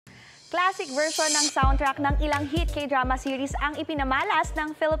Classic version ng soundtrack ng ilang hit K-drama series ang ipinamalas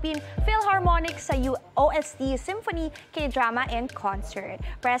ng Philippine Philharmonic sa OST Symphony K-drama and Concert.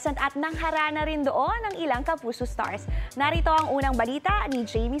 Present at nangharana rin doon ang ilang kapuso stars. Narito ang unang balita ni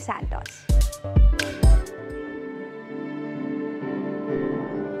Jamie Santos.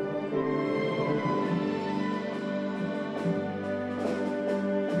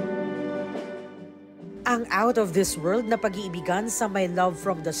 Ang out of this world na pag-iibigan sa My Love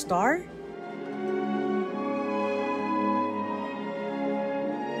from the Star?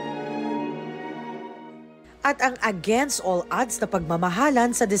 At ang against all odds na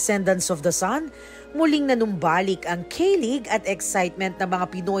pagmamahalan sa Descendants of the Sun, muling nanumbalik ang K-League at excitement ng mga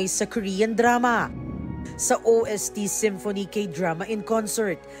Pinoy sa Korean drama. Sa OST Symphony K-Drama in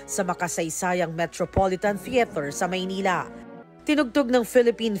Concert sa makasaysayang Metropolitan Theater sa Maynila. Tinugtog ng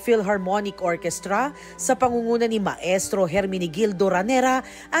Philippine Philharmonic Orchestra sa pangunguna ni Maestro Hermenegildo Ranera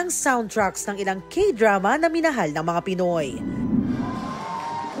ang soundtracks ng ilang K-drama na minahal ng mga Pinoy.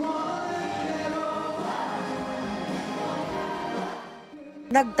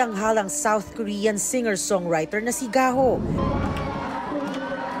 Nagtanghal ang South Korean singer-songwriter na si Gaho.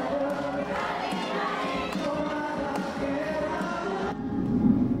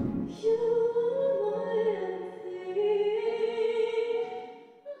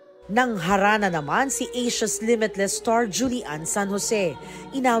 Nangharana naman si Asia's Limitless star Julian San Jose.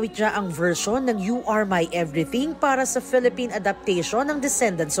 Inawit niya ang version ng You Are My Everything para sa Philippine adaptation ng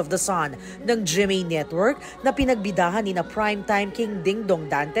Descendants of the Sun ng GMA Network na pinagbidahan ni na primetime king Ding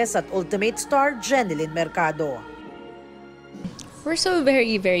Dong Dantes at ultimate star Jeneline Mercado. We're so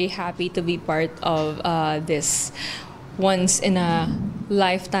very happy to be part of this once in a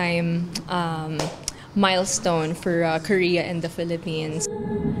lifetime milestone for Korea and the Philippines.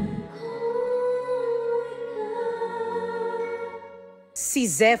 Si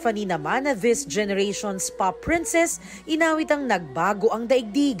Zephanie naman na this generation's pop princess, inawit ang Nagbago ang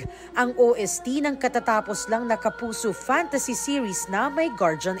Daigdig, ang OST ng katatapos lang na kapuso fantasy series na may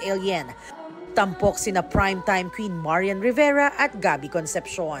guardian alien. Tampok sina primetime queen Marian Rivera at Gabby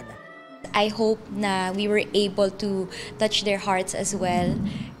Concepcion. I hope na we were able to touch their hearts as well,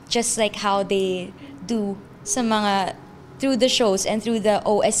 just like how they do sa mga through the shows and through the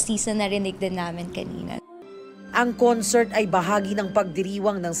OSTs na narinig din namin kanina. Ang concert ay bahagi ng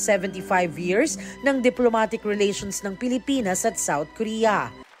pagdiriwang ng 75 years ng diplomatic relations ng Pilipinas at South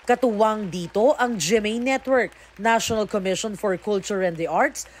Korea. Katuwang dito ang GMA Network, National Commission for Culture and the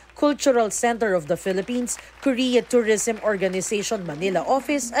Arts, Cultural Center of the Philippines, Korea Tourism Organization Manila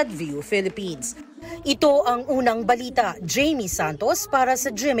Office at View Philippines. Ito ang unang balita, Jamie Santos para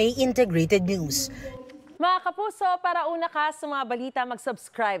sa GMA Integrated News. Mga kapuso, para una ka sa mga balita,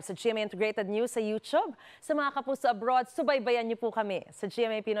 mag-subscribe sa GMA Integrated News sa YouTube. Sa mga kapuso abroad, subaybayan niyo po kami sa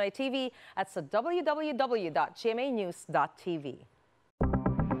GMA Pinoy TV at sa www.gmanews.tv.